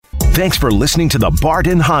Thanks for listening to the Bart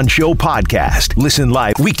and Hahn Show podcast. Listen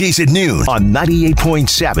live weekdays at noon on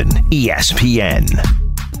 98.7 ESPN.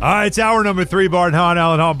 All right, it's hour number 3, Bart and Hahn,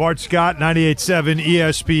 Alan Hahn, Bart Scott, 98.7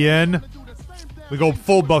 ESPN. We go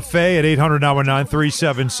full buffet at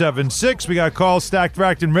 800-919-3776. We got calls stacked,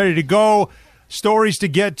 racked, and ready to go. Stories to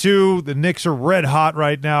get to. The Knicks are red hot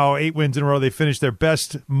right now. 8 wins in a row. They finished their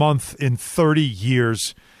best month in 30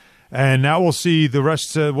 years. And now we'll see the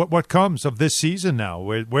rest, what comes of this season now,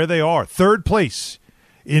 where they are. 3rd place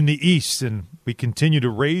in the East, and we continue to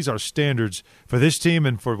raise our standards for this team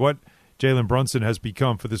and for what Jalen Brunson has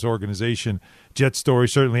become for this organization. Jet story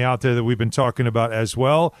certainly out there that we've been talking about as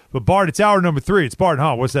well. But, Bart, it's hour number 3. It's Bart and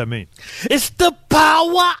Hahn. What's that mean? It's the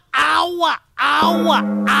power hour,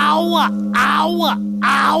 hour, hour, hour,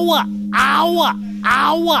 hour, hour,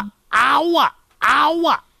 hour, hour,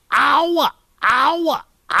 hour, hour,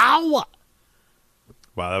 hour.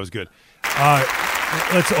 Wow, that was good.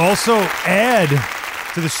 Let's also add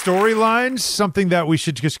to the storylines something that we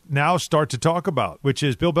should just now start to talk about, which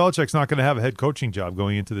is Bill Belichick's not going to have a head coaching job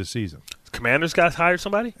going into this season. Commanders guys hired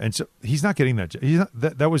somebody? And so he's not getting that job.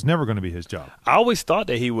 That was never going to be his job. I always thought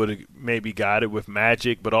that he would have maybe got it with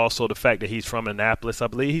Magic, but also the fact that he's from Annapolis. I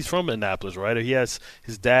believe he's from Annapolis, right? Or he has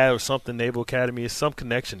his dad or something, Naval Academy. There's some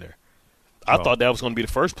connection there. I thought that was going to be the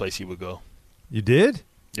first place he would go. You did?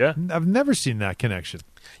 Yeah. I've never seen that connection.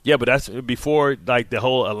 Yeah, but that's before like the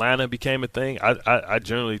whole Atlanta became a thing. I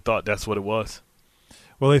generally thought that's what it was.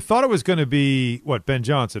 Well, they thought it was going to be, Ben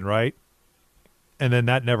Johnson, right? And then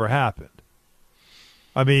that never happened.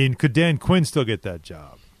 I mean, could Dan Quinn still get that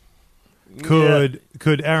job? Could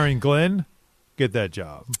Aaron Glenn get that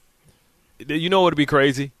job? You know what would be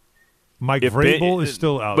crazy? Mike Vrabel is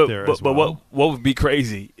still out there as well. But what would be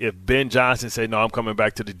crazy if Ben Johnson said, no, I'm coming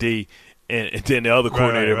back to the D, and then the other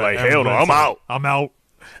coordinator like, hell no, I'm out. I'm out.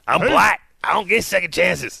 I'm black. I don't get second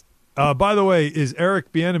chances. By the way, is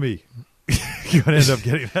Eric Bieniemy going to end up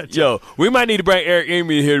getting that job? Yo, we might need to bring Eric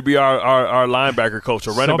Bieniemy here to be our linebacker coach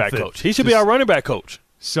or running back coach. He should be our running back coach.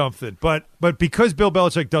 Something. But because Bill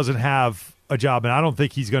Belichick doesn't have a job, and I don't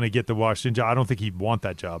think he's going to get the Washington job. I don't think he'd want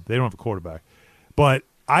that job. They don't have a quarterback. But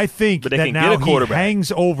I think that now he hangs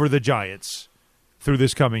over the Giants through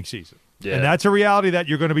this coming season. Yeah. And that's a reality that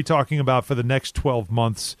you're going to be talking about for the next 12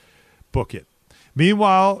 months. Book it.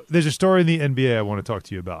 Meanwhile, there's a story in the NBA I want to talk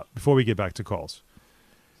to you about before we get back to calls.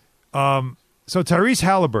 So Tyrese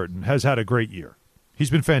Halliburton has had a great year.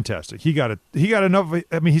 He's been fantastic. He got enough.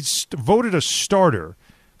 I mean, he's voted a starter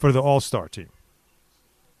for the All-Star team.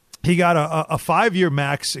 He got a 5-year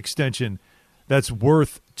max extension that's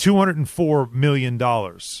worth $204 million.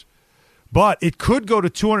 But it could go to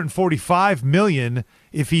 $245 million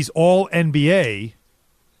if he's all NBA,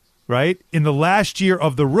 right? In the last year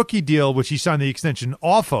of the rookie deal, which he signed the extension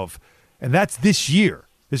off of, and that's this year.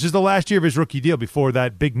 This is the last year of his rookie deal before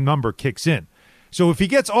that big number kicks in. So if he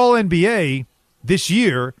gets all NBA this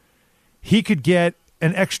year, he could get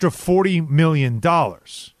an extra $40 million.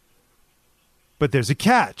 But there's a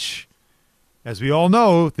catch. As we all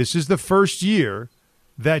know, this is the first year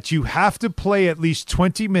that you have to play at least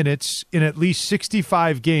 20 minutes in at least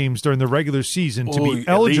 65 games during the regular season to be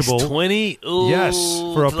eligible. At least 20? Ooh, yes,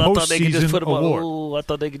 for a postseason award. I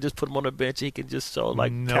thought they could just put him on the bench. He could just show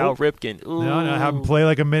like Cal Ripken. Ooh. No, have him play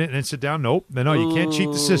like a minute and then sit down. Nope. No, you can't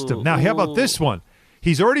cheat the system. Now, how about this one?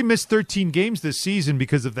 He's already missed 13 games this season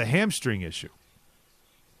because of the hamstring issue.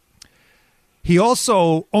 He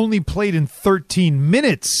also only played in 13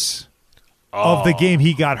 minutes of the game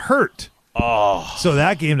he got hurt. So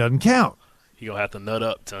that game doesn't count. You're going to have to nut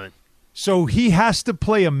up, son. So he has to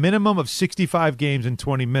play a minimum of 65 games in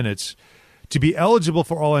 20 minutes to be eligible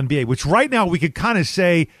for All-NBA, which right now we could kind of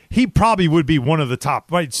say he probably would be one of the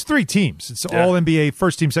top. Right? It's 3 teams. It's All-NBA,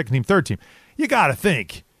 first team, second team, third team. You got to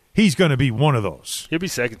think he's going to be one of those. He'll be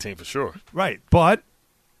second team for sure. Right. But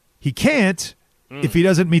he can't if he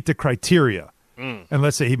doesn't meet the criteria. And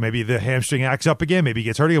let's say maybe the hamstring acts up again, maybe he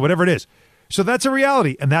gets hurt again, whatever it is. So that's a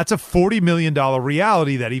reality, and that's a $40 million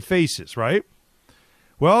reality that he faces, right?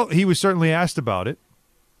 Well, he was certainly asked about it,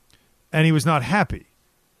 and he was not happy.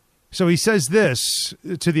 So he says this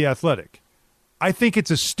to The Athletic. I think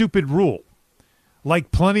it's a stupid rule,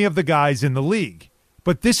 like plenty of the guys in the league.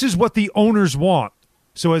 But this is what the owners want.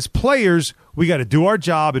 So as players, we got to do our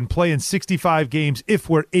job and play in 65 games if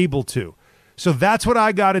we're able to. So that's what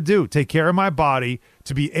I got to do, take care of my body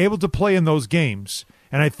to be able to play in those games.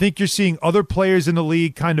 And I think you're seeing other players in the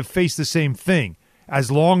league kind of face the same thing,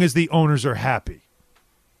 as long as the owners are happy.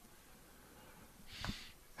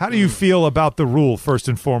 How do you feel about the rule, first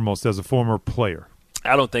and foremost, as a former player?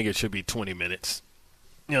 I don't think it should be 20 minutes.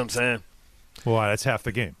 You know what I'm saying? Well, that's half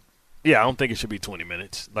the game. Yeah, I don't think it should be 20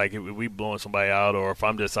 minutes. Like if we blowing somebody out, or if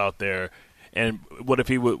I'm just out there, and what if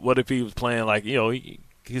he was playing like, you know, he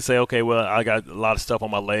say, okay, well, I got a lot of stuff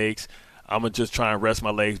on my legs. I'm gonna just try and rest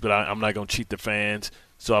my legs, but I'm not gonna cheat the fans.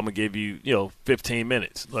 So I'm gonna give you, 15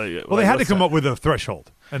 minutes. Well, they had to come up with a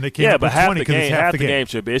threshold, and they came up with 20 because it's half the game.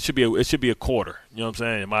 It should be a quarter. You know what I'm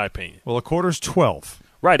saying? In my opinion. Well, a quarter's 12.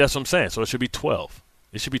 Right, that's what I'm saying. So it should be 12.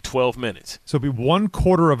 It should be 12 minutes. So it'd be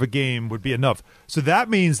 1/4 of a game would be enough. So that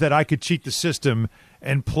means that I could cheat the system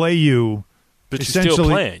and play you. But you're still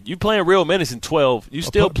playing. You playing real minutes in 12. You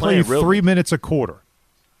still playing real 3 minutes a quarter.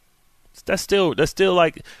 That's still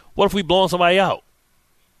like, what if we blowing somebody out?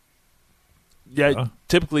 Yeah,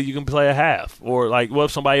 typically you can play a half. Or like, what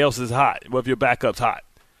if somebody else is hot? What if your backup's hot?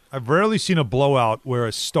 I've rarely seen a blowout where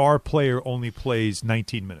a star player only plays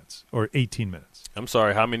 19 minutes or 18 minutes. I'm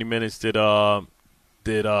sorry, how many minutes did OG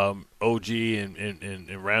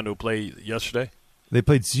and Randall play yesterday? They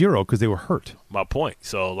played 0 because they were hurt. My point.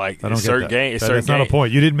 So, like, in certain games, that's not a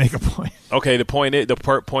point. You didn't make a point. Okay, the point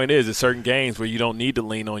is, it's certain games where you don't need to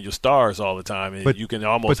lean on your stars all the time, and you can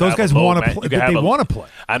almost. But those guys want to play. They want to play.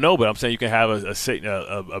 I know, but I'm saying you can have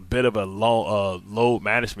a bit of a load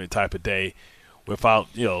management type of day without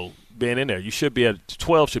being in there. You should be at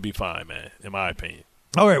 12. Should be fine, man. In my opinion.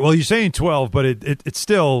 All right. Well, you're saying 12, but it's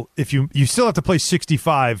still, if you still have to play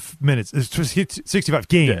 65 minutes, 65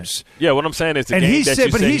 games. Yeah. What I'm saying is, he's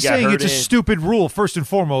saying it's a stupid rule first and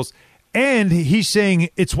foremost, and he's saying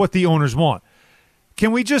it's what the owners want.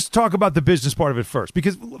 Can we just talk about the business part of it first?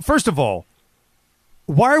 Because first of all,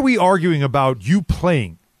 why are we arguing about you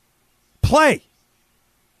playing? Play.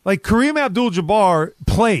 Like Kareem Abdul-Jabbar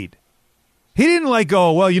played. He didn't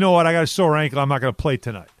go, well, you know what? I got a sore ankle. I'm not going to play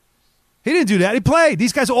tonight. He didn't do that. He played.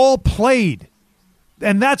 These guys all played.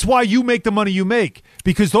 And that's why you make the money you make,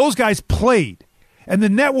 because those guys played. And the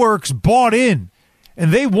networks bought in,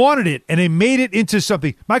 and they wanted it, and they made it into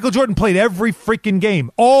something. Michael Jordan played every freaking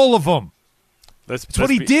game, all of them. That's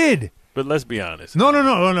what he did. But let's be honest.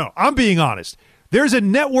 No. I'm being honest. There's a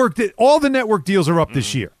network that all the network deals are up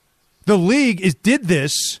this year. The league did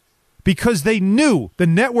this because they knew the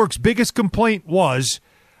network's biggest complaint was,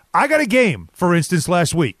 I got a game, for instance,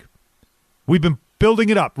 last week. We've been building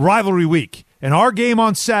it up, rivalry week. And our game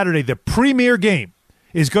on Saturday, the premier game,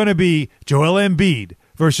 is going to be Joel Embiid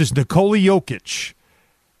versus Nikola Jokic.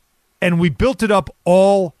 And we built it up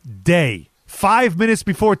all day. 5 minutes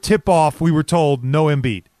before tip-off, we were told, no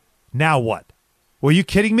Embiid. Now what? Were you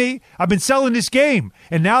kidding me? I've been selling this game.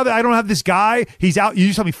 And now that I don't have this guy, he's out.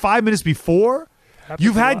 You tell me 5 minutes before?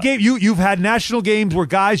 You've had national games where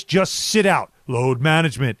guys just sit out. Load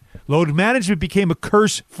management. Load management became a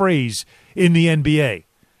curse phrase in the NBA.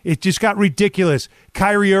 It just got ridiculous.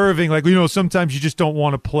 Kyrie Irving, sometimes you just don't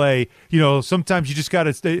want to play. Sometimes you just got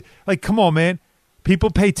to stay. Come on, man. People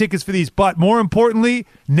pay tickets for these. But more importantly,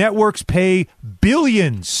 networks pay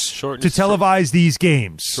billions to televise these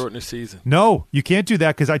games. Shorten the season. No, you can't do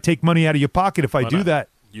that because I take money out of your pocket if I do that.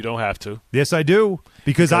 You don't have to. Yes, I do.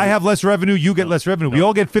 Because I have less revenue, you get less revenue. We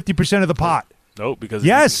all get 50% of the pot. No, because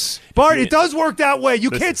Bart, it does work that way. You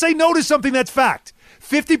can't say no to something that's fact.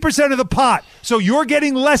 50% of the pot. So you're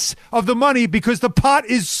getting less of the money because the pot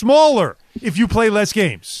is smaller if you play less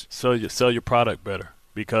games. So you sell your product better.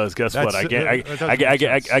 Because guess what?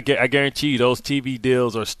 I guarantee you those TV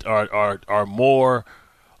deals are more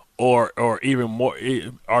or even more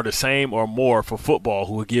are the same or more for football,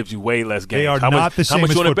 who gives you way less games. They are not the same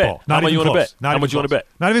as football. How much you want to bet? How much you want to bet?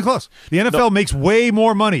 Not even close. The NFL makes way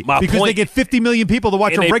more money because they get 50 million people to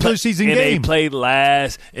watch a regular season game. And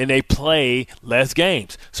they play less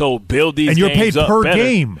games. So build these games up better. And you're paid per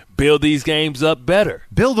game. Build these games up better.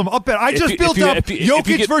 Build them up better. I just built up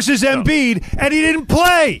Jokic versus Embiid, and he didn't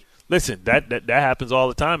play. Listen, that happens all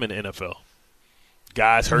the time in the NFL.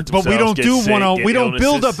 Guys hurt themselves. But we don't we don't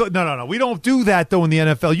build up. No. We don't do that though in the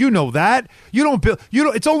NFL. You know that. You don't build.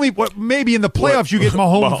 It's only maybe in the playoffs you get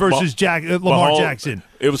Mahomes versus Lamar Jackson.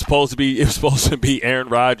 It was supposed to be Aaron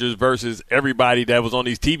Rodgers versus everybody that was on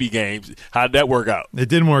these TV games. How did that work out? It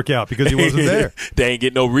didn't work out because he wasn't there. They ain't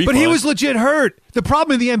get no refund. But he was legit hurt. The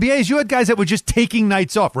problem in the NBA is you had guys that were just taking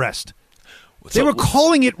nights off, rest. They were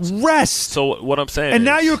calling it rest. So what I'm saying and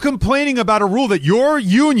now you're complaining about a rule that your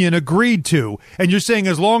union agreed to, and you're saying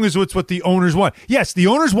as long as it's what the owners want. Yes, the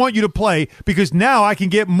owners want you to play because now I can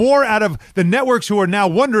get more out of the networks who are now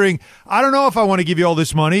wondering, I don't know if I want to give you all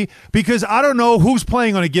this money because I don't know who's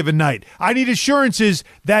playing on a given night. I need assurances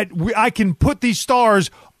that I can put these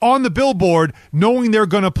stars on the billboard knowing they're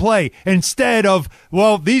going to play instead of,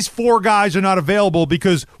 well, these 4 guys are not available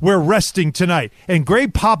because we're resting tonight. And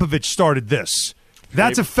Greg Popovich started this.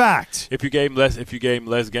 That's a fact. If you gave him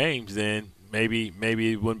less games, then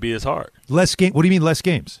maybe it wouldn't be as hard. Less game. What do you mean less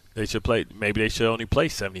games? They should play. Maybe they should only play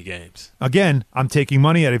 70 games. Again, I'm taking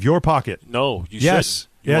money out of your pocket. No, you yes. shouldn't.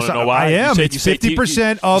 Yes, I am. It's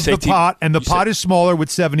 50% of the pot, and the pot is smaller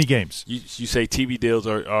with 70 games. You say TV deals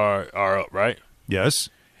are up, right? Yes.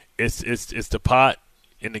 It's the pot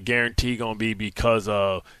and the guarantee going to be because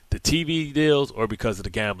of the TV deals or because of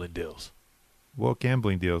the gambling deals? Well,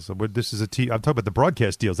 gambling deals. This is I'm talking about the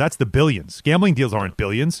broadcast deals. That's the billions. Gambling deals aren't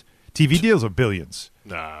billions. TV deals are billions.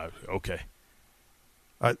 Nah, okay.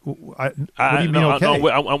 What do you mean? No, okay?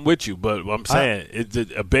 I'm with you, but what I'm saying it's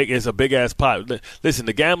a big ass pot. Listen,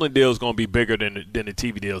 the gambling deal is going to be bigger than the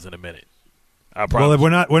TV deals in a minute. I promise.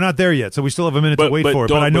 Well, we're not there yet, so we still have a minute to wait for it.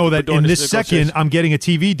 But I know that in this second, I'm getting a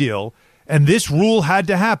TV deal, and this rule had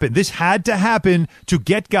to happen. This had to happen to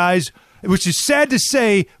get guys, which is sad to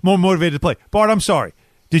say, more motivated to play. Bart, I'm sorry.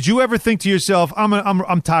 Did you ever think to yourself,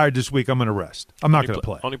 I'm tired this week, I'm going to rest. I'm not going to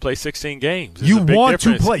play. Only play 16 games. You want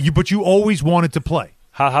to play, but you always wanted to play.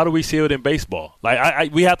 How do we see it in baseball?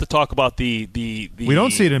 Like we have to talk about the We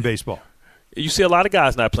don't see it in baseball. You see a lot of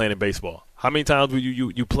guys not playing in baseball. How many times will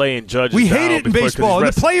you play and judge? We hate it in baseball.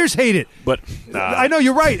 The players hate it. But I know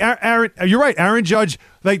you're right, Aaron. You're right, Aaron Judge.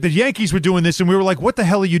 Like the Yankees were doing this, and we were like, "What the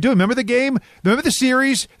hell are you doing?" Remember the game? Remember the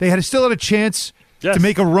series? They still had a chance to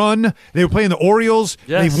make a run. They were playing the Orioles.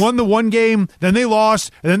 Yes. They won the one game, then they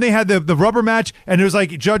lost, and then they had the rubber match, and it was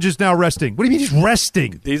like Judge is now resting. What do you mean he's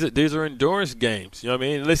resting? These are endurance games. You know what I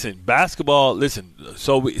mean? Listen, basketball. Listen,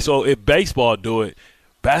 so if baseball do it,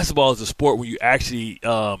 basketball is a sport where you actually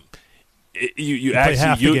you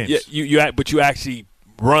actually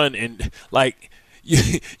run and like.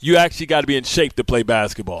 You actually got to be in shape to play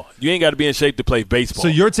basketball. You ain't got to be in shape to play baseball. So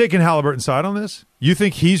you're taking Halliburton's side on this? You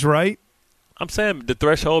think he's right? I'm saying the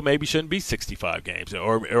threshold maybe shouldn't be 65 games.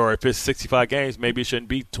 Or if it's 65 games, maybe it shouldn't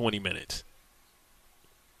be 20 minutes.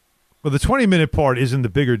 Well, the 20-minute part isn't the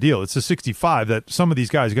bigger deal. It's the 65 that some of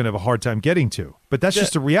these guys are going to have a hard time getting to. But that's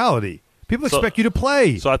just a reality. People expect you to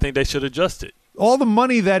play. So I think they should adjust it. All the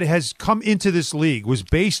money that has come into this league was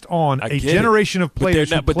based on a generation of players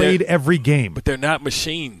who played every game. But they're not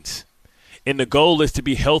machines. And the goal is to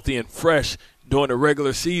be healthy and fresh during the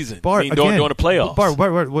regular season. Bart, during the playoffs. Bart,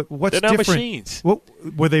 what's they're not different? Machines.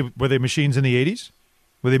 Were they machines in the 80s?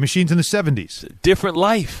 Were they machines in the 70s? Different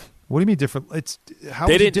life. What do you mean different? How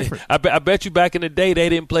is it different? I bet you back in the day they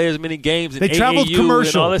didn't play as many games in they traveled AAU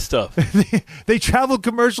commercial. And all this stuff. They traveled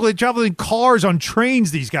commercial. They traveled in cars, on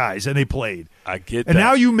trains, these guys, and they played. I get that. And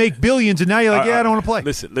now you make billions, and now you're like, I don't want to play.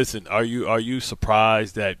 Listen. Are you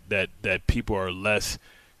surprised that people are less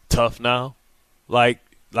tough now? Like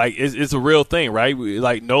it's a real thing, right?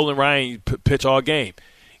 Like Nolan Ryan pitch all game.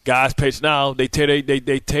 Guys pitch now, they tear their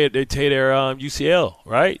UCL,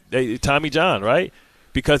 right? Tommy John, right?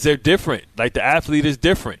 Because they're different. Like the athlete is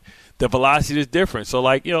different. The velocity is different. So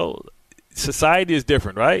society is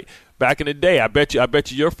different, right? Back in the day, I bet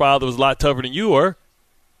you your father was a lot tougher than you were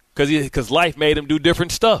because life made him do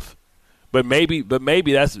different stuff. But maybe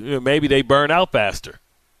they burn out faster.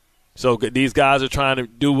 So these guys are trying to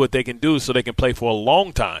do what they can do so they can play for a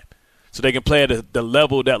long time. So they can play at the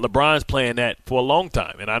level that LeBron's playing at for a long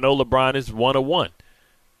time. And I know LeBron is 101.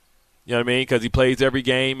 You know what I mean? Because he plays every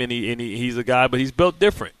game and he's a guy, but he's built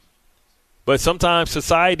different. But sometimes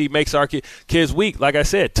society makes our kids weak. Like I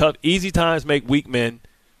said, easy times make weak men.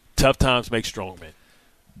 Tough times make strong men.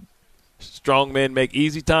 Strong men make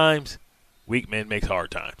easy times. Weak men make hard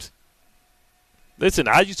times. Listen,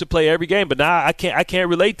 I used to play every game, but now I can't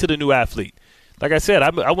relate to the new athlete. Like I said,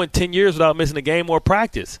 I went 10 years without missing a game or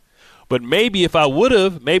practice. But maybe if I would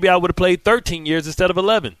have, I would have played 13 years instead of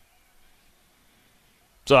 11.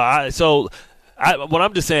 So what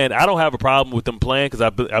I'm just saying, I don't have a problem with them playing because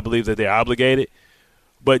I believe that they're obligated.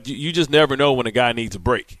 But you just never know when a guy needs a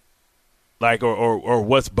break, like or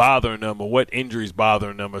what's bothering them or what injuries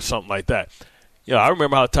bothering them or something like that. You know, I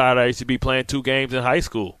remember how tired I used to be playing 2 games in high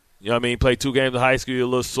school. You know what I mean? Play 2 games in high school, you're a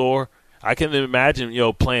little sore. I can imagine,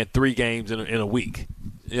 playing 3 games in a week,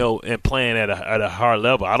 and playing at a higher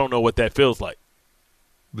level. I don't know what that feels like.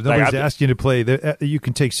 But nobody's asking you to play. You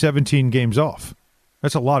can take 17 games off.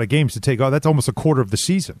 That's a lot of games to take off. That's almost a quarter of the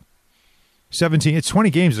season. 17. It's 20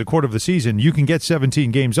 games a quarter of the season. You can get 17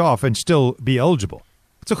 games off and still be eligible.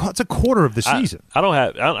 It's a quarter of the season.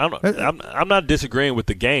 I'm not disagreeing with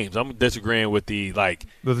the games. I'm disagreeing with the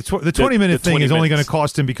 20-minute thing is only going to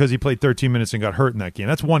cost him because he played 13 minutes and got hurt in that game.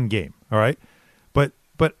 That's one game, all right? But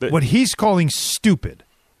what he's calling stupid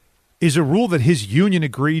is a rule that his union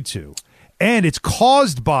agreed to. And it's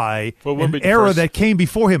caused by an era that came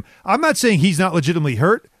before him. I'm not saying he's not legitimately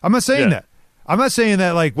hurt. I'm not saying that. I'm not saying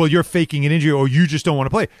that like, well, you're faking an injury or you just don't want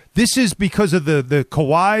to play. This is because of the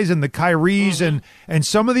Kawhis and the Kyries and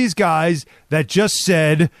some of these guys that just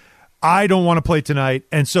said, I don't want to play tonight,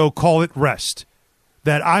 and so call it rest.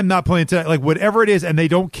 That I'm not playing tonight, like whatever it is, and they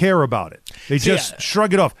don't care about it. They just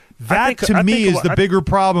shrug it off. That, to me, is the bigger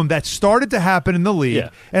problem that started to happen in the league. Yeah.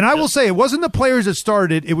 And I will say, it wasn't the players that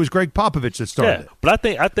started it. It was Greg Popovich that started it. But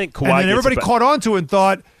I think Kawhi. And then everybody caught on to it and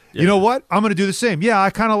thought, you know what? I'm going to do the same. Yeah, I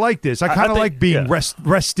kind of like this. I kind of like being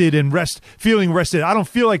rested and feeling rested. I don't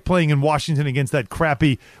feel like playing in Washington against that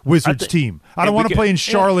crappy Wizards team. I don't want to play in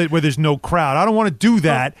Charlotte where there's no crowd. I don't want to do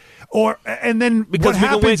that. And then what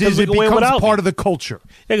happens is it becomes part of the culture.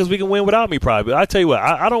 Yeah, because we can win without me probably. But I tell you what,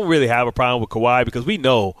 I don't really have a problem with Kawhi because we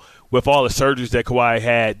know with all the surgeries that Kawhi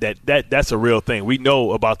had, that's a real thing. We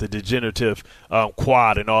know about the degenerative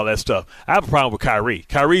quad and all that stuff. I have a problem with Kyrie.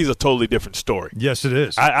 Kyrie's a totally different story. Yes, it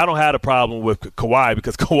is. I don't have a problem with Kawhi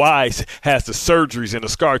because Kawhi has the surgeries and the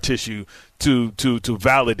scar tissue to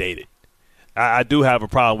validate it. I do have a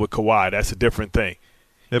problem with Kawhi. That's a different thing.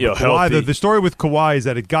 Yeah, but Kawhi, the story with Kawhi is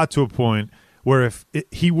that it got to a point where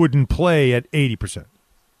he wouldn't play at 80%.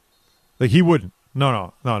 Like he wouldn't.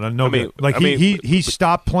 No. He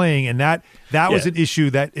stopped playing, and that was an issue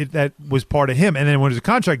that was part of him. And then when it was a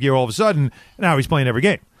contract year, all of a sudden, now he's playing every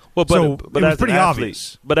game. Well, but it was pretty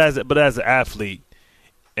obvious. But as an athlete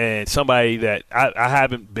and somebody that I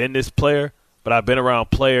haven't been this player, but I've been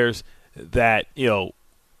around players that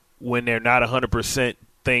when they're not 100%,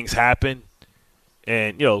 things happen.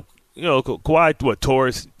 And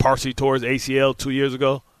Kawhi, partially tore his ACL 2 years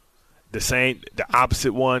ago. The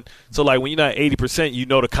opposite one. So, like, when you're not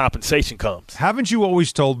 80%, the compensation comes. Haven't you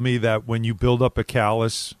always told me that when you build up a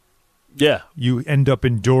callus, yeah, you end up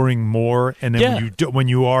enduring more, and then when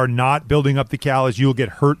you are not building up the callus, you'll get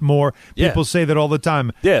hurt more? People say that all the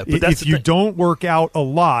time. Yeah, but if you don't work out a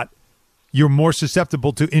lot, you're more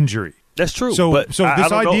susceptible to injury. That's true. So this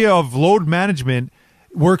idea of load management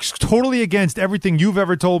works totally against everything you've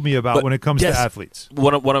ever told me about when it comes to athletes.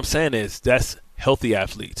 What I'm saying is that's healthy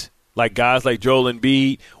athletes. Like guys like Joel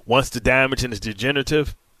Embiid, once the damage and it's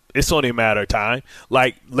degenerative, it's only a matter of time.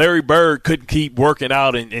 Like Larry Bird couldn't keep working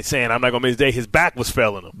out and saying, I'm not going to miss his day. His back was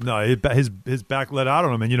failing him. No, his back let out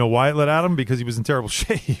on him. And you know why it let out on him? Because he was in terrible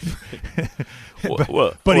shape. But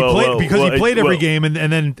he played every game and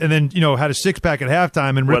then had a six-pack at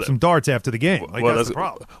halftime and ripped some darts after the game. That's the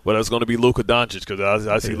problem. Well, that's going to be Luka Doncic because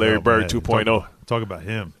I see Larry Bird 2.0. Talk about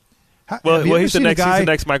him. He's the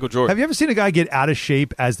next Michael Jordan. Have you ever seen a guy get out of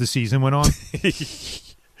shape as the season went on?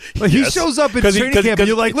 He shows up in training camp, and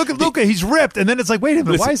you're like, "Look at Luka, he's ripped." And then it's like, "Wait a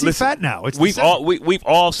minute, why is he fat now?" We've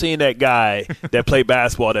all seen that guy that played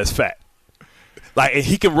basketball that's fat. Like, and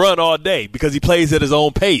he can run all day because he plays at his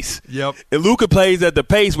own pace. Yep. And Luka plays at the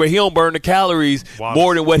pace where he don't burn the calories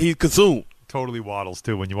more than what he consumes. Totally waddles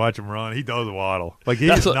too. When you watch him run, he does waddle. Like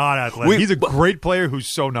he's not athletic. He's a great player who's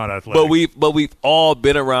so not athletic. But we've all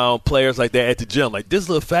been around players like that at the gym. Like this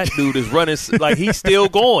little fat dude is running like he's still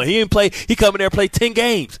going. He didn't play. He come in there and play 10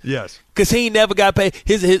 games. Yes. Because he ain't never got paid.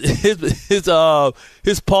 His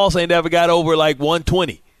pulse ain't never got over like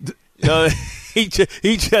 120. He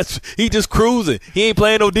just cruising. He ain't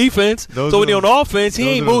playing no defense. So when he's on offense, he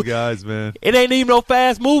ain't moving. Guys, man. It ain't even no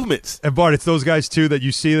fast movements. And Bart, it's those guys too that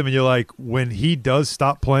you see them and you're like, when he does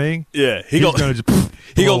stop playing, he gonna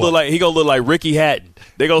look like Ricky Hatton.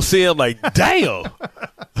 They gonna see him like, damn.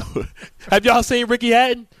 Have y'all seen Ricky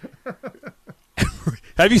Hatton?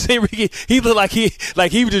 Have you seen Ricky? He looked like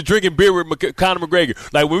he was just drinking beer with Conor McGregor.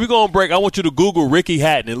 Like when we go on break, I want you to Google Ricky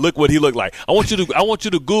Hatton and look what he looked like. I want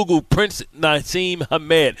you to Google Prince Nassim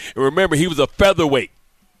Hamed and remember he was a featherweight.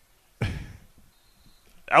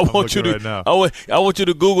 I want you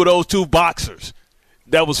to Google those two boxers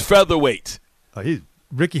that was featherweights.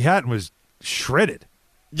 Ricky Hatton was shredded.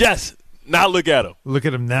 Yes. Now look at him. Look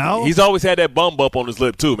at him now. He's always had that bum bump on his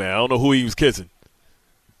lip too, man. I don't know who he was kissing.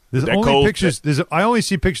 I only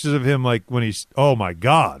see pictures of him like when he's. Oh my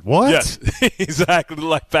God! What? Yes, exactly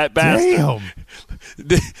like fat bastard.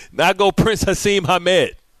 Damn. Now go Prince Hassim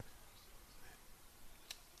Hamed.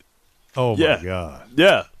 Oh my God!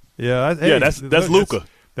 Yeah. That's Luka.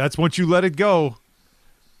 That's once you let it go.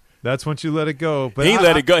 That's once you let it go. But he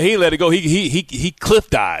let it go. He let it go. He cliff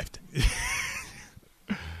dived.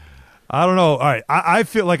 I don't know. All right. I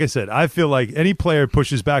feel like any player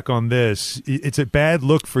pushes back on this, it's a bad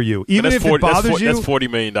look for you. Even if it bothers you. That's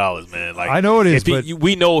 $40 million, man. Like, I know it is, but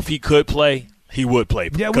we know if he could play, he would play.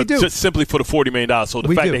 Yeah, we do. Just simply for the $40 million. So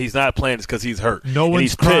the fact that he's not playing is because he's hurt. No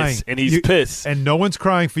one's crying. He's pissed. And no one's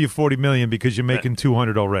crying for your $40 million because you're making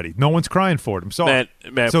 $200 already. No one's crying for it. I'm sorry.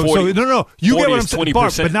 Man, no. You get what I'm saying,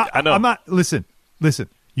 Bart, but I'm not. Listen.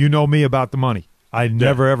 You know me about the money. I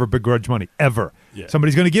never, ever begrudge money, ever. Yeah.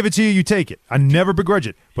 Somebody's going to give it to you, you take it. I never begrudge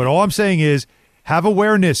it. But all I'm saying is have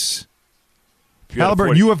awareness.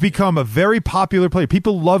 Halliburton, you have become a very popular player.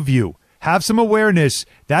 People love you. Have some awareness.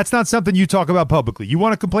 That's not something you talk about publicly. You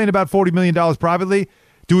want to complain about $40 million privately?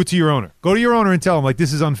 Do it to your owner. Go to your owner and tell him, like,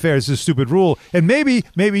 this is unfair. This is a stupid rule. And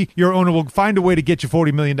maybe your owner will find a way to get you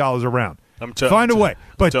 $40 million around. Find a way.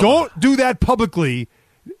 But don't do that publicly,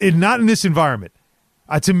 not in this environment.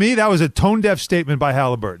 To me, that was a tone-deaf statement by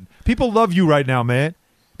Halliburton. People love you right now, man.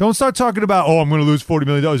 Don't start talking about, I'm going to lose $40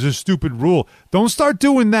 million. It's a stupid rule. Don't start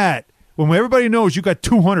doing that when everybody knows you got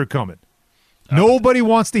 200 coming. Nobody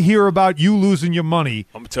wants to hear about you losing your money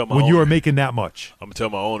when you are making that much. I'm going to tell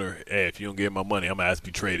my owner, hey, if you don't give my money, I'm going to ask to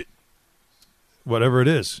be traded. Whatever it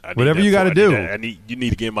is. Whatever you got to do. You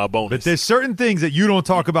need to give my bonus. But there's certain things that you don't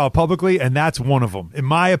talk about publicly, and that's one of them, in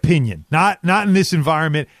my opinion. Not in this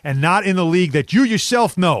environment and not in the league that you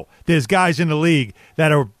yourself know. There's guys in the league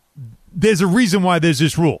that are – there's a reason why there's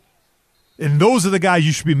this rule. And those are the guys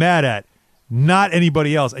you should be mad at, not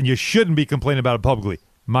anybody else. And you shouldn't be complaining about it publicly,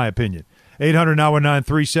 in my opinion.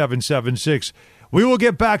 800-919-3776. We will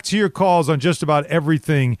get back to your calls on just about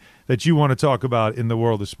everything that you want to talk about in the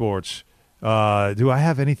world of sports. Do I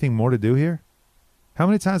have anything more to do here? How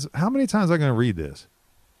many times am I going to read this?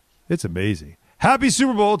 It's amazing. Happy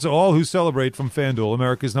Super Bowl to all who celebrate from FanDuel,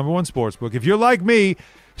 America's #1 sportsbook. If you're like me,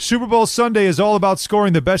 Super Bowl Sunday is all about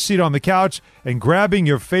scoring the best seat on the couch and grabbing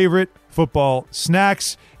your favorite football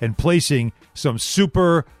snacks and placing some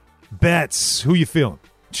super bets. Who you feeling?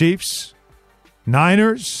 Chiefs?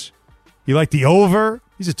 Niners? You like the over?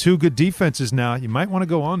 These are two good defenses now. You might want to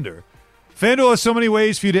go under. FanDuel has so many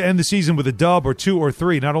ways for you to end the season with a dub or 2 or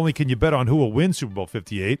 3. Not only can you bet on who will win Super Bowl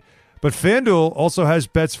 58, but FanDuel also has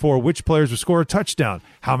bets for which players will score a touchdown,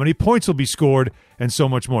 how many points will be scored, and so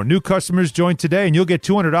much more. New customers join today, and you'll get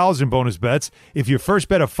 $200 in bonus bets if your first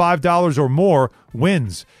bet of $5 or more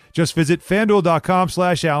wins. Just visit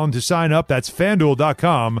FanDuel.com/Allen to sign up. That's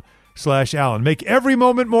FanDuel.com/Allen. Make every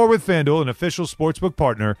moment more with FanDuel, an official sportsbook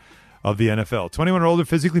partner of the NFL. 21 or older,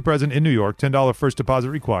 physically present in New York. $10 first deposit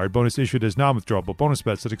required. Bonus issued as non-withdrawable bonus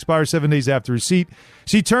bets that expire 7 days after receipt.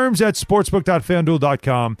 See terms at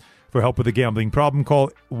sportsbook.fanduel.com. For help with a gambling problem, call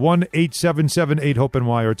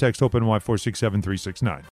 1-877-8-HOPE-NY or text HOPE-NY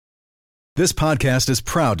 467-369. This podcast is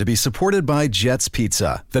proud to be supported by Jets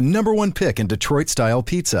Pizza, the #1 pick in Detroit-style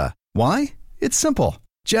pizza. Why? It's simple.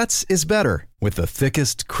 Jets is better. With the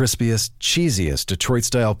thickest, crispiest, cheesiest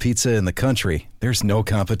Detroit-style pizza in the country, there's no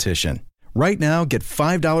competition. Right now, get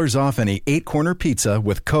 $5 off any 8-corner pizza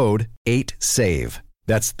with code 8SAVE.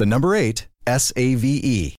 That's the number 8,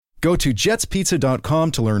 SAVE. Go to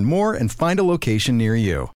jetspizza.com to learn more and find a location near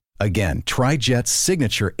you. Again, try Jet's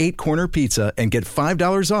signature 8-corner pizza and get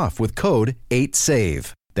 $5 off with code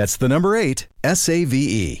 8SAVE. That's the number 8,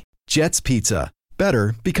 SAVE. Jet's Pizza.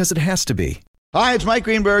 Better because it has to be. Hi, it's Mike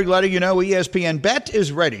Greenberg letting you know ESPN Bet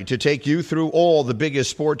is ready to take you through all the biggest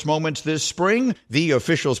sports moments this spring. The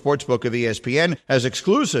official sportsbook of ESPN has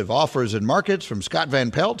exclusive offers and markets from Scott Van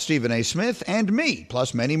Pelt, Stephen A. Smith, and me,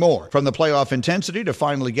 plus many more. From the playoff intensity to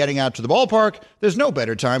finally getting out to the ballpark, there's no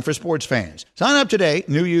better time for sports fans. Sign up today.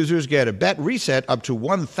 New users get a bet reset up to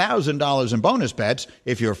 $1,000 in bonus bets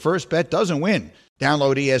if your first bet doesn't win.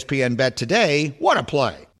 Download ESPN Bet today. What a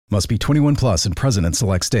play. Must be 21 plus and present in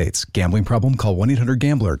select states. Gambling problem? Call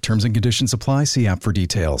 1-800-GAMBLER. Terms and conditions apply. See app for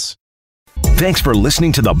details. Thanks for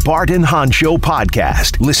listening to the Bart and Hahn Show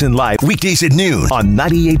podcast. Listen live weekdays at noon on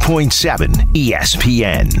 98.7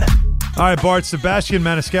 ESPN. All right, Bart, Sebastian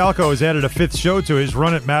Maniscalco has added a 5th show to his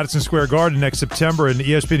run at Madison Square Garden next September, and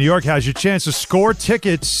ESPN New York has your chance to score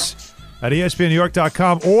tickets at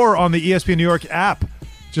ESPNNewYork.com or on the ESPN New York app.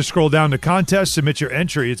 Just scroll down to contest, submit your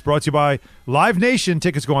entry. It's brought to you by Live Nation.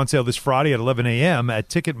 Tickets go on sale this Friday at 11 a.m. at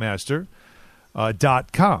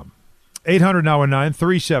Ticketmaster.com.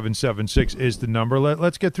 800-919-3776 is the number.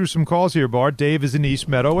 Let's get through some calls here, Bart. Dave is in East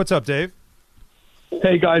Meadow. What's up, Dave?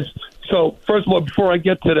 Hey, guys. So, first of all, before I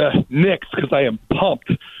get to the Knicks, because I am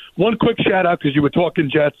pumped, one quick shout-out, because you were talking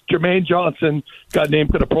Jets. Jermaine Johnson got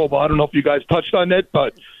named to the Pro Bowl. I don't know if you guys touched on that,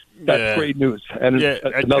 but that's great news. And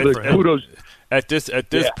another kudos. At this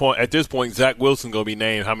point, Zach Wilson gonna be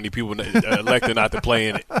named. How many people elected not to play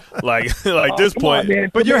in it? Like this point. On,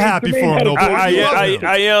 but you're happy for him, though.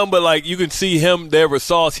 I am, but like you can see him there with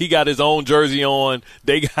Sauce. He got his own jersey on.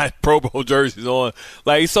 They got Pro Bowl jerseys on.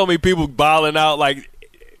 Like so many people balling out. Like,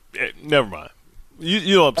 never mind.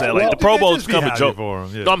 You know what I'm saying? Like the Pro Bowl's become a joke.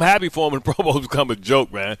 Yeah. I'm happy for him, and the Pro Bowl's become a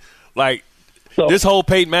joke, man. Like this whole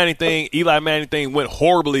Peyton Manning thing, Eli Manning thing went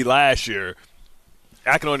horribly last year.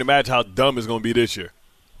 I can only imagine how dumb it's going to be this year.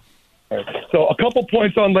 So a couple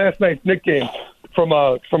points on last night's Knicks game from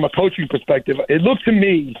a coaching perspective. It looked to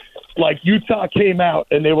me like Utah came out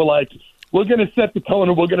and they were like, we're going to set the tone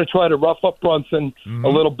and we're going to try to rough up Brunson a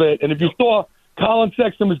little bit. And if you saw, Colin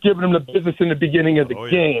Sexton was giving him the business in the beginning of the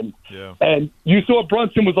game. Yeah. And you saw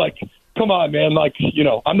Brunson was like, come on, man. Like,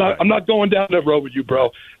 I'm not going down that road with you,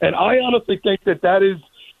 bro. And I honestly think that is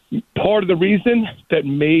part of the reason that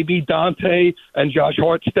maybe Dante and Josh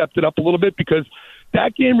Hart stepped it up a little bit, because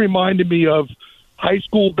that game reminded me of high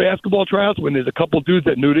school basketball tryouts when there's a couple dudes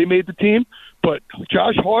that knew they made the team. But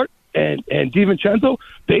Josh Hart and DiVincenzo,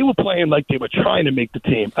 they were playing like they were trying to make the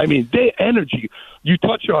team. I mean, their energy, you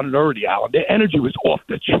touched on it already, Alan, their energy was off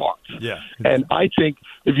the charts. Yeah. And I think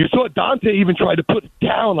if you saw Dante even try to put it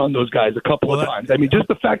down on those guys a couple of times, I mean, just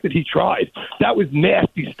the fact that he tried, that was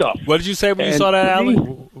nasty stuff. What did you say when you saw that,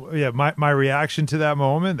 Alan? Yeah, my reaction to that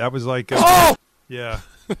moment, that was like, oh! Yeah.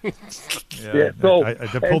 So, I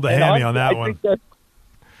pulled the hammy on that one. I think that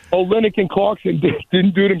Olynyk and Clarkson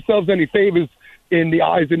didn't do themselves any favors in the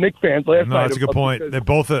eyes of Knicks fans last night. No, that's a good point. They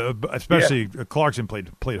both, especially Clarkson,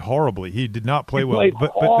 played horribly. He did not play well.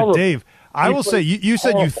 But Dave, I will say, you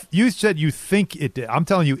said you think it did. I'm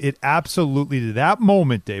telling you, it absolutely did. That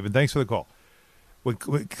moment, Dave, and thanks for the call. When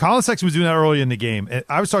Colin Sexton was doing that early in the game, and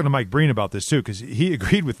I was talking to Mike Breen about this too, because he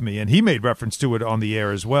agreed with me, and he made reference to it on the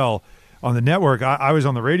air as well on the network. I was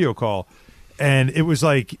on the radio call, and it was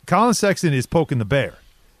like Colin Sexton is poking the bear.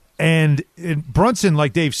 And Brunson,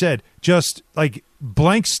 like Dave said, just like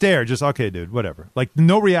blank stare, just, okay, dude, whatever. Like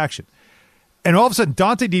no reaction. And all of a sudden,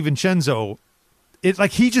 Dante DiVincenzo, it's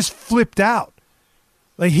like he just flipped out.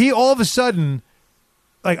 Like he all of a sudden,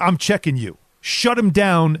 like, I'm checking you. Shut him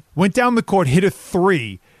down, went down the court, hit a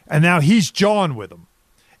three, and now he's jawing with him.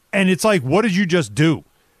 And it's like, what did you just do?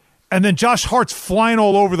 And then Josh Hart's flying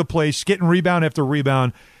all over the place, getting rebound after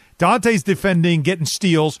rebound. Dante's defending, getting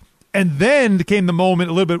steals. And then came the moment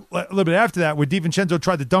a little bit after that where DiVincenzo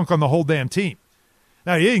tried to dunk on the whole damn team.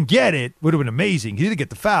 Now, he didn't get it. Would have been amazing. He didn't get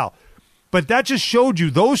the foul. But that just showed you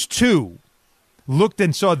those two looked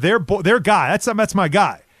and saw their guy. That's my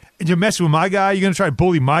guy. And you're messing with my guy? You're going to try to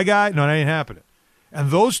bully my guy? No, that ain't happening. And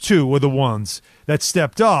those two were the ones that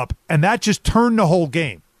stepped up, and that just turned the whole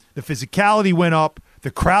game. The physicality went up.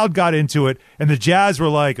 The crowd got into it, and the Jazz were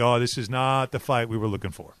like, oh, this is not the fight we were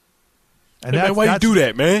looking for. And hey, man, why you do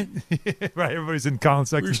that, man? Right, everybody's in Colin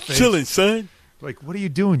Sexton's face. We're chilling, son. Like, what are you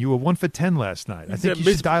doing? You were 1 for 10 last night. I think you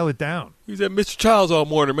should dial it down. He was at Mr. Child's all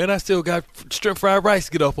morning, man. I still got shrimp fried rice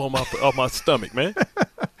to get up on my stomach, man.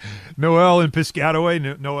 Noel in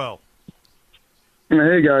Piscataway. Noel.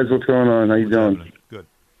 Hey, guys. What's going on? How you doing? Good.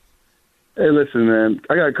 Hey, listen, man.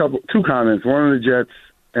 I got two comments. One on the Jets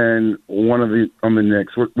and one on the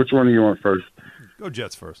Knicks. Which one do you want first? Go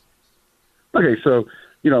Jets first. Okay, so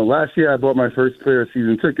last year I bought my first pair of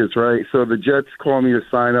season tickets, right? So the Jets called me to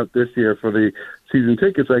sign up this year for the season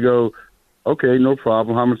tickets. I go, okay, no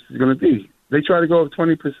problem. How much is it going to be? They try to go up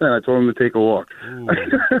 20%. I told them to take a walk.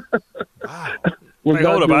 Wow. Wait,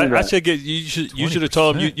 hold up! I should get you. Should have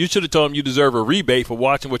told him. You should have told him you deserve a rebate for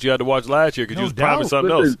watching what you had to watch last year because you was promised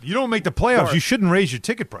something else. You don't make the playoffs. You shouldn't raise your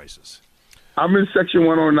ticket prices. I'm in section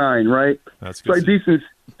 109, right? That's good. Like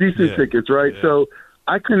decent tickets, right? Yeah. So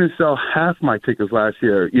I couldn't sell half my tickets last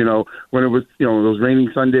year, when it was, those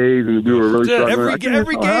raining Sundays and we were really struggling.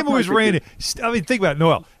 Every game it was raining. I mean, think about it,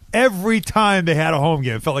 Noel. Every time they had a home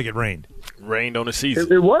game, it felt like it rained. Rained on the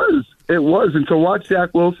season. It was. And to watch Zach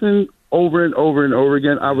Wilson over and over and over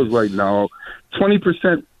again, I was like, no.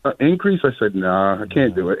 20% increase? I said, nah, I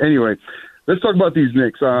can't do it. Anyway, let's talk about these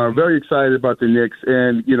Knicks. Very excited about the Knicks.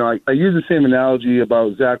 And, I use the same analogy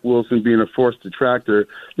about Zach Wilson being a force detractor.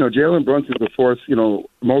 Jalen Brunson's a force,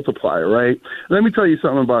 multiplier, right? Let me tell you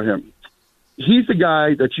something about him. He's the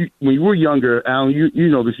guy that when you were younger, Alan, you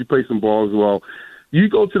know this, you play some ball as well. You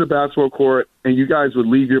go to the basketball court and you guys would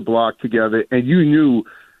leave your block together and you knew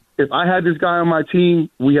if I had this guy on my team,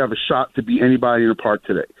 we have a shot to beat anybody in the park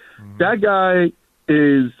today. Mm-hmm. That guy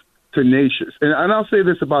is tenacious. And I'll say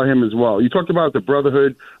this about him as well. You talked about the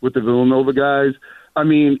brotherhood with the Villanova guys. I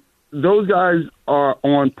mean, those guys are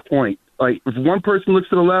on point. Like, if one person looks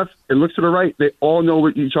to the left and looks to the right, they all know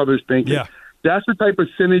what each other's thinking. Yeah. That's the type of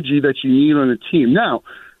synergy that you need on a team. Now,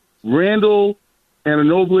 Randall and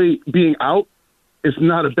Ginobili being out is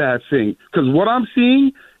not a bad thing because what I'm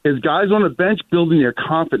seeing is guys on the bench building their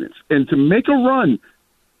confidence. And to make a run,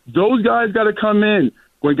 those guys got to come in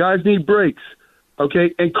when guys need breaks.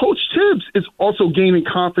 Okay, and Coach Tibbs is also gaining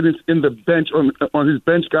confidence in the bench on his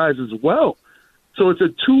bench guys as well. So it's a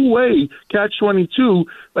two-way catch-22.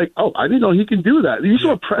 Like, oh, I didn't know he can do that. You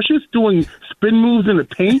saw Precious doing spin moves in the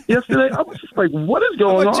paint yesterday. I was just like, what is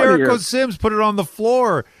going on here? Jericho Sims put it on the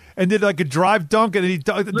floor and did like a drive dunk, and then he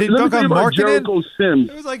dunk on Markkanen. Jericho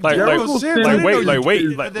Sims. It was like Jericho Sims.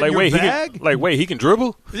 Wait, he can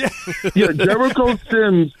dribble? Yeah. Yeah, Jericho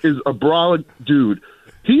Sims is a brolic dude.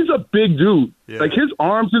 He's a big dude. Yeah. Like his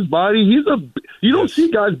arms, his body. You don't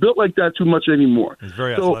see guys built like that too much anymore. He's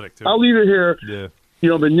very athletic too. I'll leave it here. Yeah.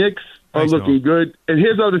 The Knicks are looking good. And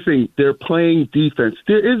here's the other thing. They're playing defense.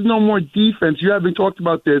 There is no more defense. You haven't talked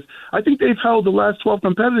about this. I think they've held the last 12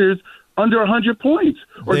 competitors under 100 points,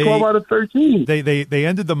 or 12 out of 13. They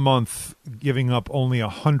ended the month giving up only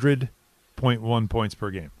 100.1 points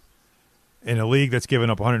per game in a league that's given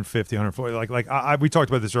up 150, 140. We talked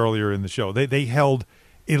about this earlier in the show. They held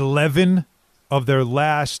 11 of their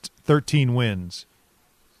last 13 wins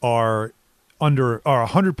are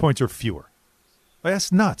 100 points or fewer. Like,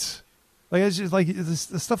 that's nuts. Like, it's just like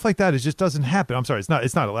stuff like that. It just doesn't happen. I'm sorry, it's not.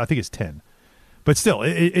 I think it's 10, but still,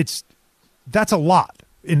 that's a lot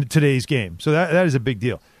in today's game. So that is a big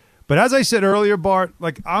deal. But as I said earlier, Bart,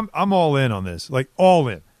 like I'm all in on this. Like all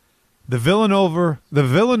in. The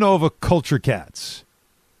Villanova Culture Cats.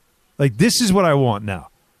 Like, this is what I want now.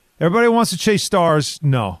 Everybody wants to chase stars.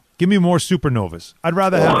 No, give me more supernovas. I'd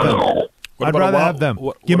rather have them. I'd rather have them.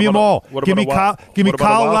 Give me them all. Give me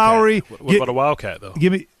Kyle Lowry. What about a Wildcat, though?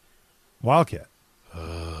 Give me Wildcat.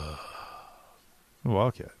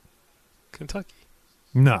 Wildcat. Kentucky.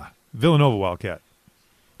 Nah, Villanova Wildcat.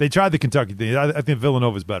 They tried the Kentucky thing. I think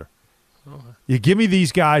Villanova's better. Okay. You give me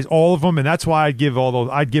these guys, all of them, and that's why I'd give all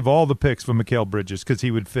the picks for Mikal Bridges, because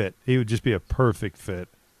he would fit. He would just be a perfect fit.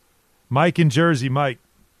 Mike in Jersey. Mike.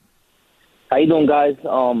 How you doing, guys?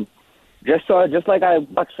 Just like I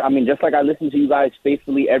listen to you guys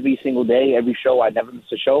faithfully every single day, every show. I never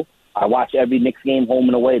miss a show. I watch every Knicks game, home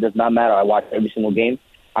and away. It does not matter. I watch every single game.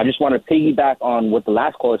 I just want to piggyback on what the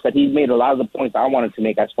last caller said. He's made a lot of the points I wanted to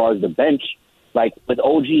make as far as the bench. Like with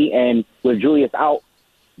OG and with Julius out,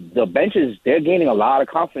 the benches, they're gaining a lot of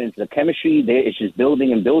confidence. The chemistry, it's just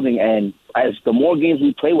building and building. And as the more games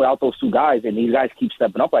we play without those two guys, and these guys keep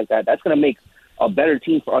stepping up like that, that's going to make a better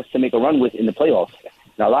team for us to make a run with in the playoffs.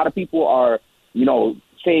 Now, a lot of people are,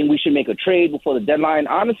 saying we should make a trade before the deadline.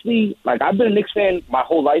 Honestly, like, I've been a Knicks fan my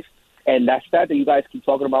whole life, and that stat that you guys keep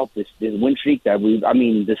talking about, this win streak that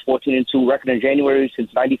this 14-2 record in January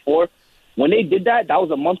since '94, when they did that, that was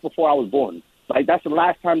a month before I was born. Like, that's the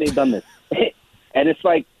last time they've done this. And it's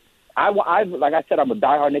like, like I said, I'm a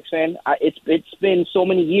diehard Knicks fan. It's been so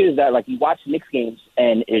many years that, like, you watch Knicks games,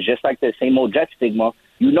 and it's just like the same old Jet stigma.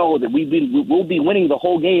 You know that we'll be winning the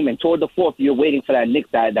whole game, and toward the fourth, you're waiting for that Knicks,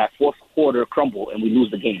 that fourth quarter crumble, and we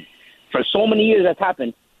lose the game. For so many years that's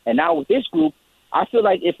happened, and now with this group, I feel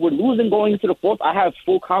like if we're losing going into the fourth, I have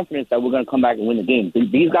full confidence that we're going to come back and win the game.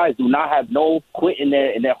 These guys do not have no quit in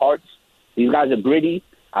their hearts. These guys are gritty.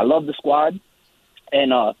 I love the squad.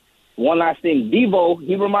 And one last thing, Devo,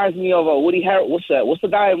 he reminds me of Woody Harrelson. What's the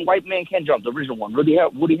guy in White Man Can't Jump, the original one? Woody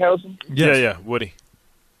Harrelson? Yes. Yeah, Woody.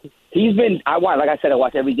 He's been, I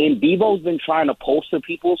watch every game. Devo's been trying to poster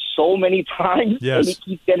people so many times, and he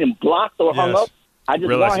keeps getting blocked or hung up. I just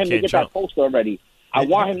want him to get that poster already. I'm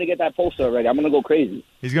going to go crazy.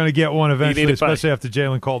 He's going to get one eventually, especially after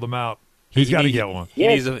Jalen called him out. He's got to get one. He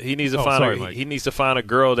needs to find a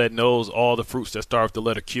girl that knows all the fruits that start with the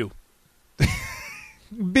letter Q.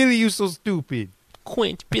 Billy, you so stupid.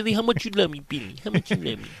 Quint, Billy, how much you love me, Billy? How much you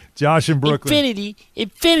love me? Josh in Brooklyn.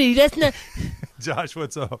 Infinity, that's not... Josh,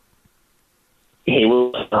 what's up? Hey,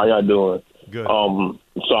 how y'all doing? Good.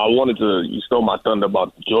 So I wanted to, you stole my thunder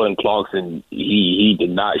about Jordan Clarkson. He did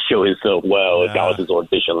not show himself well. That was his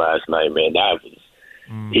audition last night, man. That was,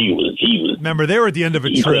 he was. Remember, they were at the end of a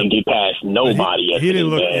trip. He couldn't get past nobody. He didn't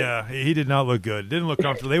look, he did not look good. Didn't look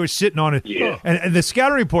comfortable. They were sitting on it. Yeah. And the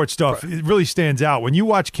scouting report stuff, it really stands out. When you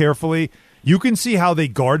watch carefully, you can see how they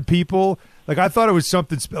guard people. Like, I thought it was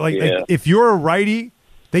something, like if you're a righty,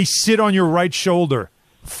 they sit on your right shoulder,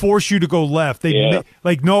 force you to go left.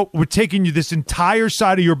 No, we're taking you this entire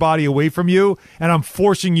side of your body away from you, and I'm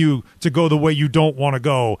forcing you to go the way you don't want to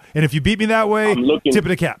go. And if you beat me that way, tip of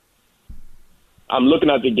the cap. I'm looking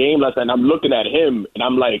at the game last night, and I'm looking at him, and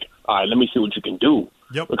I'm like, all right, let me see what you can do.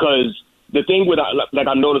 Yep. Because the thing with, like,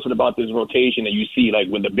 I'm noticing about this rotation that you see, like,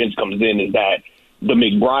 when the bench comes in, is that the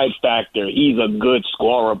McBride factor, he's a good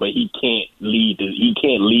scorer, but he can't lead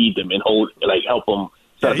them and help them.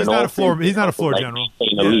 Yeah, he's not a floor general.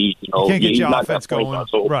 Lead, he can't get your offense going.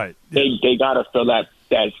 So right. They got to fill that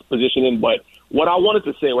position in. But what I wanted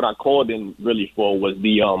to say, what I called in really for, was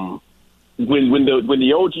the when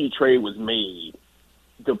the OG trade was made,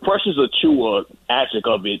 the pressures of Chua aspect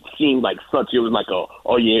of it seemed like it was like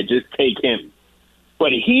just take him.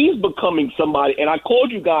 But he's becoming somebody, and I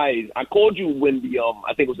called you when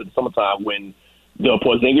I think it was in the summertime when the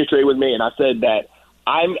Porzingis trade was made, and I said that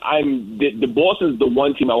the Boston's the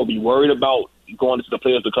one team I would be worried about going into the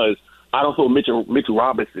playoffs because I don't feel Mitchell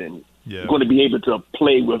Robinson going to be able to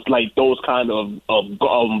play with like those kind of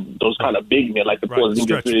big men like the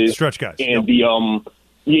Porzingis stretch guys and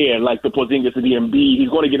like the Porzingis and the Embiid. He's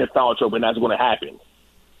going to get in foul trouble, and that's going to happen.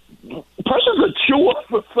 Precious Achiuwa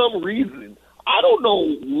for some reason. I don't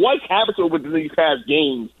know what's happened to him within these past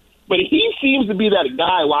games, but he seems to be that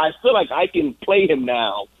guy where I feel like I can play him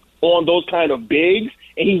now on those kind of bigs,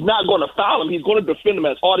 and he's not going to foul him. He's going to defend him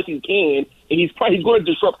as hard as he can, and he's going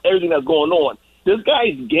to disrupt everything that's going on. This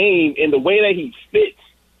guy's game and the way that he fits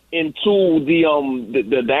into the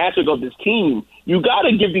aspect of this team, you got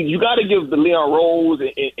to give the Leon Rose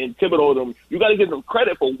and Thibodeau them. You got to give them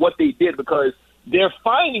credit for what they did because they're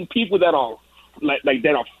finding people that are like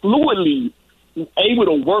that are fluidly able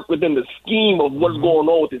to work within the scheme of what's going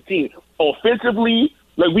on with the team offensively.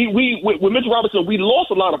 Like we with Mitchell Robinson, we lost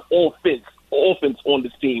a lot of offense on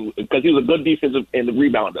this team because he was a good defensive and the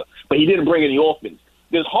rebounder, but he didn't bring any offense.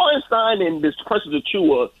 This Hartenstein and this Precious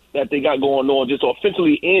Achiuwa that they got going on, just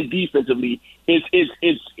offensively and defensively, it's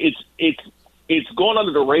gone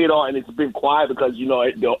under the radar and it's been quiet because the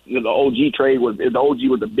OG trade was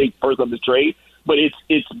the big person of this trade, but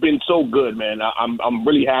it's been so good, man. I'm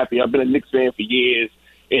really happy. I've been a Knicks fan for years,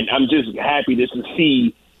 and I'm just happy just to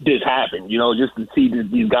see this happen. Just to see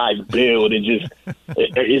these guys build and just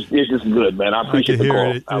it's just good, man. I appreciate the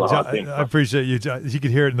call. I appreciate you. You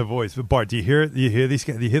can hear it in the voice. But Bart, do you hear it? Do you hear these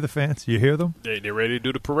guys? Do you hear the fans? Do you hear them? They're ready to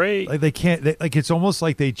do the parade. Like they can't. It's almost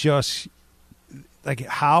like they just like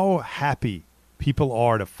how happy people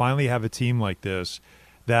are to finally have a team like this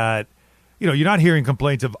that you're not hearing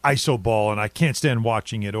complaints of ISO ball and I can't stand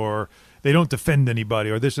watching it or they don't defend anybody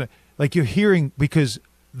or this. Like you're hearing because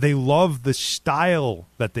they love the style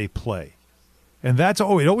that they play. And it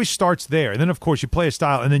always starts there. And then, of course, you play a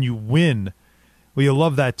style and then you win. Well, you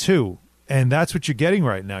love that too. And that's what you're getting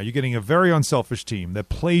right now. You're getting a very unselfish team that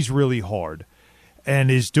plays really hard and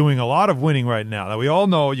is doing a lot of winning right now. Now, we all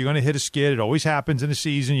know you're going to hit a skid. It always happens in a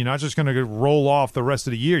season. You're not just going to roll off the rest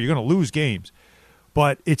of the year. You're going to lose games.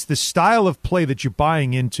 But it's the style of play that you're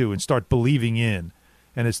buying into and start believing in.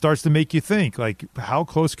 And it starts to make you think, like, how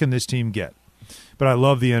close can this team get? But I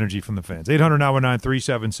love the energy from the fans.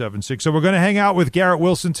 800-919-3776. So we're going to hang out with Garrett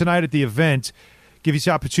Wilson tonight at the event. Give you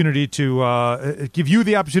the opportunity to give you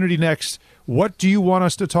the opportunity next. What do you want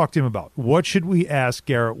us to talk to him about? What should we ask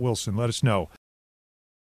Garrett Wilson? Let us know.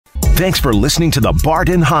 Thanks for listening to the Bart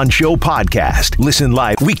and Hahn Show podcast. Listen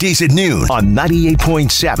live weekdays at noon on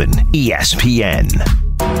 98.7 ESPN.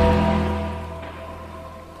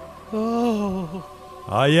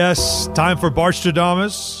 Yes, time for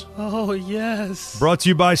Barstradamus. Oh, yes. Brought to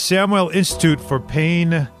you by Samuel Institute for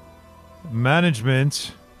Pain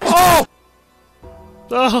Management. Oh!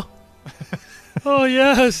 Oh,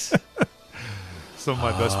 yes. Some of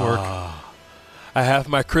my best work. I have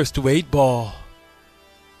my Crystal 8 ball.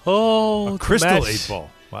 Oh, a Crystal 8 ball.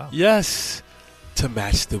 Wow. Yes. To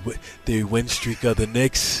match the win streak of the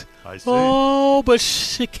Knicks. I see. Oh, but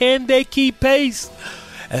can they keep pace?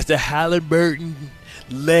 As the Halliburton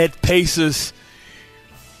led Pacers,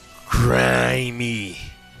 grimy,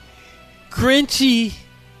 grinchy,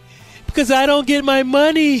 because I don't get my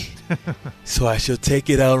money. So I shall take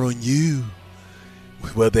it out on you.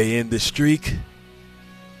 Will they end the streak?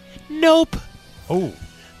 Nope. Oh.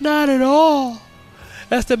 Not at all.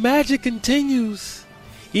 As the magic continues,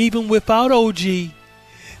 even without OG,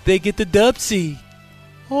 they get the dub seed.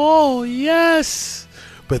 Oh, yes.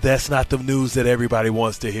 But that's not the news that everybody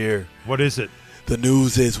wants to hear. What is it? The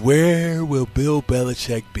news is, where will Bill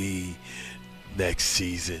Belichick be next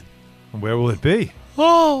season? Where will it be?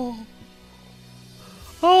 Oh,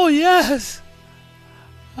 yes.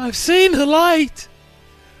 I've seen the light.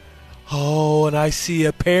 Oh, and I see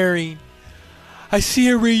a pairing. I see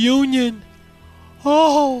a reunion.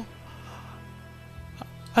 Oh,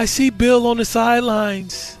 I see Bill on the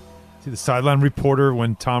sidelines. See the sideline reporter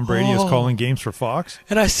when Tom Brady is calling games for Fox?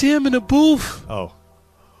 And I see him in the booth. Oh.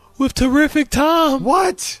 With Terrific Tom.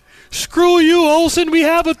 What? Screw you, Olsen. We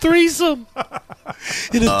have a threesome. And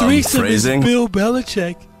the threesome is Bill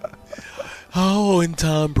Belichick. Oh, and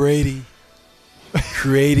Tom Brady.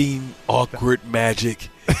 Creating awkward magic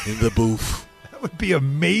in the booth. That would be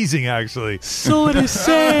amazing, actually. So it is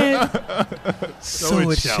said. So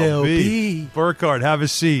it shall be. Burkhardt, have a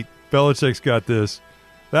seat. Belichick's got this.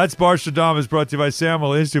 That's Barstradamus, brought to you by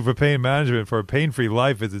Samuel Institute for Pain Management. For a pain-free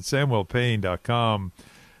life, visit samuelpain.com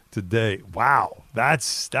today. Wow,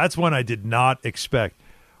 that's one I did not expect.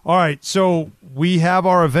 All right, so we have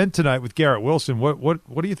our event tonight with Garrett Wilson. What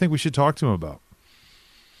do you think we should talk to him about?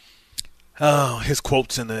 Oh, his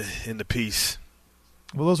quotes in the piece.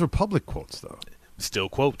 Well, those were public quotes, though. Still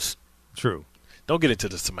quotes. True. Don't get into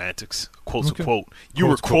the semantics. Quote's okay. a quote. You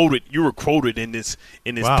were quoted in this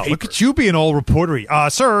wow, paper. Look at you being all reportery.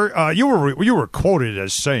 Sir, you were quoted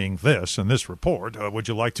as saying this in this report. Would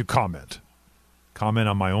you like to comment? Comment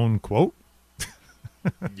on my own quote?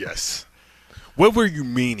 Yes. What were you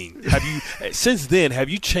meaning? Since then, have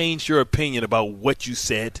you changed your opinion about what you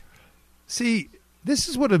said? See, this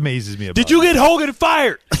is what amazes me about Did you get Hogan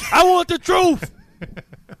fired? I want the truth.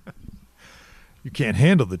 You can't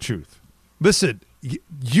handle the truth. Listen,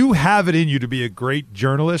 you have it in you to be a great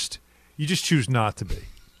journalist. You just choose not to be.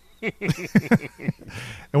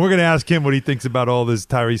 And we're going to ask him what he thinks about all this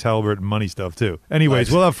Tyrese Halliburton money stuff, too.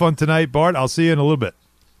 Anyways, We'll have fun tonight. Bart, I'll see you in a little bit.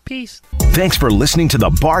 Peace. Thanks for listening to the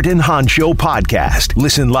Bart and Hahn Show podcast.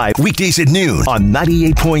 Listen live weekdays at noon on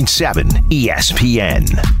 98.7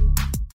 ESPN.